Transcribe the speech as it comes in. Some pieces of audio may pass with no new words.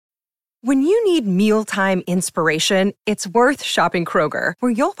When you need mealtime inspiration, it's worth shopping Kroger,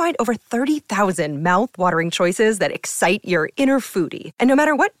 where you'll find over 30,000 mouth-watering choices that excite your inner foodie. And no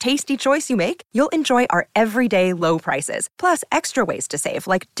matter what tasty choice you make, you'll enjoy our everyday low prices, plus extra ways to save,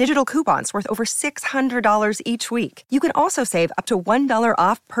 like digital coupons worth over $600 each week. You can also save up to $1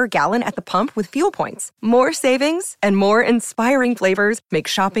 off per gallon at the pump with fuel points. More savings and more inspiring flavors make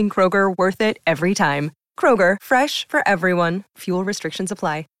shopping Kroger worth it every time. Kroger, fresh for everyone. Fuel restrictions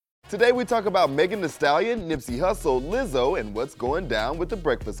apply. Today we talk about Megan Thee Stallion, Nipsey Hussle, Lizzo, and what's going down with the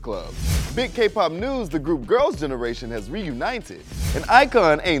Breakfast Club. Big K-pop news, the group Girls' Generation has reunited. And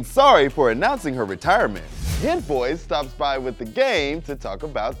iKON ain't sorry for announcing her retirement. Hit Boy stops by with the game to talk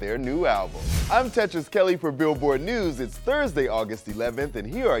about their new album. I'm Tetris Kelly for Billboard News. It's Thursday, August 11th, and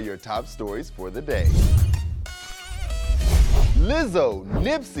here are your top stories for the day. Lizzo,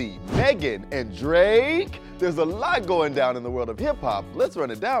 Nipsey, Megan, and Drake. There's a lot going down in the world of hip-hop. Let's run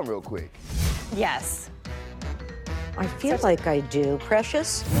it down real quick. Yes. I feel like I do.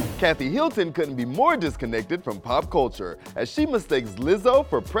 Precious? Kathy Hilton couldn't be more disconnected from pop culture as she mistakes Lizzo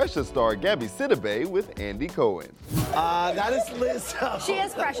for Precious star Gabby Sidibe with Andy Cohen. That is Lizzo. She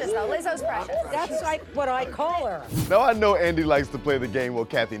is precious, though. Lizzo's precious. That's like what I call her. Now I know Andy likes to play the game while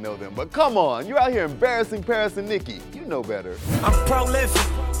Kathy know them, but come on, you're out here embarrassing Paris and Nikki. You know better. I'm prolific,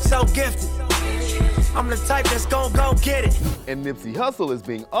 so gifted. I'm the type that's gon' go get it. And Nipsey Hussle is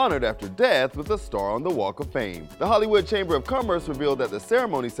being honored after death with a star on the Walk of Fame. The Hollywood Chamber of Commerce revealed that the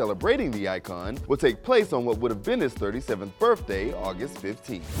ceremony celebrating the icon will take place on what would have been his 37th birthday, August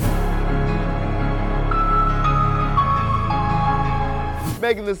 15th.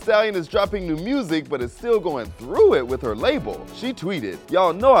 Megan Thee Stallion is dropping new music, but is still going through it with her label. She tweeted,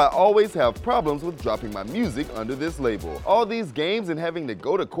 "Y'all know I always have problems with dropping my music under this label. All these games and having to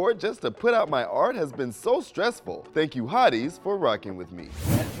go to court just to put out my art has been so stressful. Thank you hotties for rocking with me."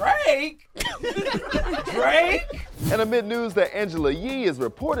 Drake? Drake? And amid news that Angela Yee is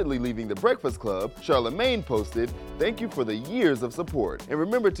reportedly leaving the Breakfast Club, Charlamagne posted, "Thank you for the years of support. And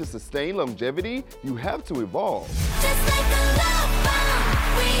remember, to sustain longevity, you have to evolve." Just like a love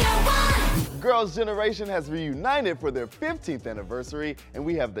bomb, we are one. Girls' Generation has reunited for their 15th anniversary, and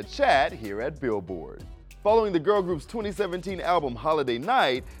we have the chat here at Billboard. Following the girl group's 2017 album Holiday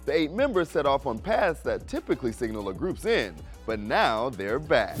Night, the 8 members set off on paths that typically signal a group's end, but now they're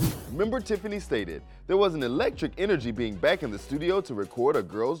back. Member Tiffany stated, "There was an electric energy being back in the studio to record a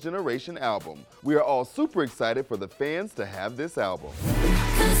Girls' Generation album. We are all super excited for the fans to have this album."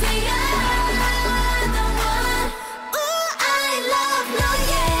 'Cause we are the one. Ooh, I love no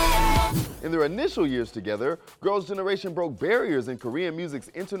yeah. In their initial years together, Girls' Generation broke barriers in Korean music's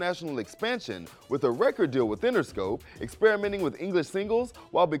international expansion with a record deal with Interscope, experimenting with English singles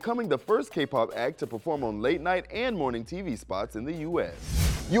while becoming the first K-pop act to perform on late-night and morning TV spots in the U.S.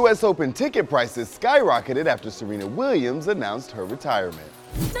 U.S. Open ticket prices skyrocketed after Serena Williams announced her retirement.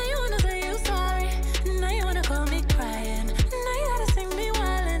 Now you wanna say you sorry. Now you wanna call me crying. Now you gotta sing me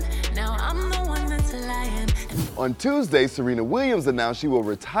wildin'. Now I'm the one that's lying. On Tuesday, Serena Williams announced she will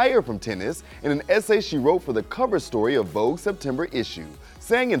retire from tennis in an essay she wrote for the cover story of Vogue's September issue,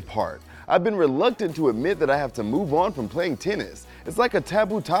 saying in part, "I've been reluctant to admit that I have to move on from playing tennis. It's like a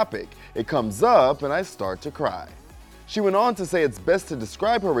taboo topic. It comes up and I start to cry." She went on to say it's best to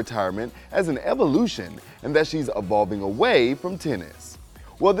describe her retirement as an evolution and that she's evolving away from tennis.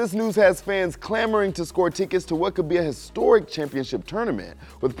 Well, this news has fans clamoring to score tickets to what could be a historic championship tournament,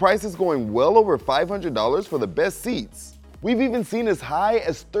 with prices going well over $500 for the best seats. We've even seen as high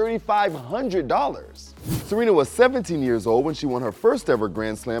as $3,500. Serena was 17 years old when she won her first ever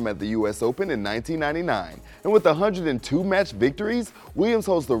Grand Slam at the US Open in 1999. And with 102 match victories, Williams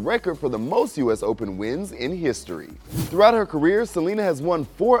holds the record for the most US Open wins in history. Throughout her career, Serena has won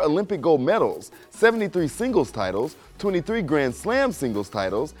 4 Olympic gold medals, 73 singles titles, 23 Grand Slam singles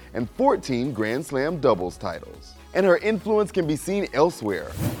titles, and 14 Grand Slam doubles titles. And her influence can be seen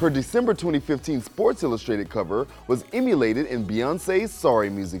elsewhere. Her December 2015 Sports Illustrated cover was emulated in Beyoncé's Sorry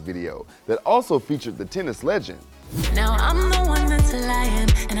music video that also featured the tennis legend. Now I'm the one that's lying,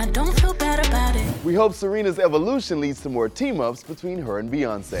 and I don't feel bad about it. We hope Serena's evolution leads to more team-ups between her and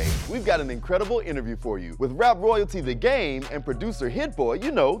Beyoncé. We've got an incredible interview for you with rap royalty The Game and producer Hit Boy,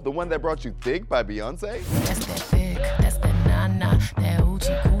 you know, the one that brought you Thick by Beyoncé. That's that thick, that's that na-na, that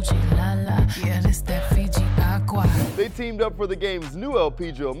hoochie coochie la-la. Yeah, that's that Fiji aqua. They teamed up for the game's new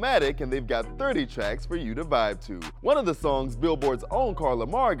LP Drillmatic, and they've got 30 tracks for you to vibe to. One of the songs, Billboard's own Carl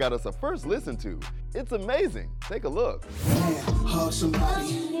Lamar got us a first listen to. It's amazing. Take a look. Hug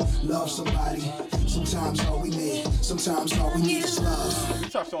somebody, love somebody. Sometimes all we need is love. You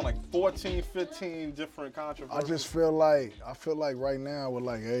touched on like 14, 15 different controversies. I feel like right now with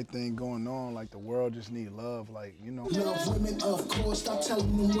like everything going on, like the world just need love, like, you know. Love women, of course. Stop telling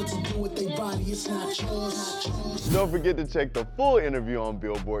them what to do with their body. It's not yours. Don't forget to check the full interview on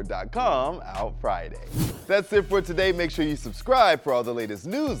Billboard.com out Friday. That's it for today. Make sure you subscribe for all the latest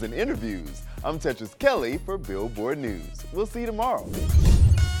news and interviews. I'm Tetris Kelly for Billboard News. We'll see you tomorrow.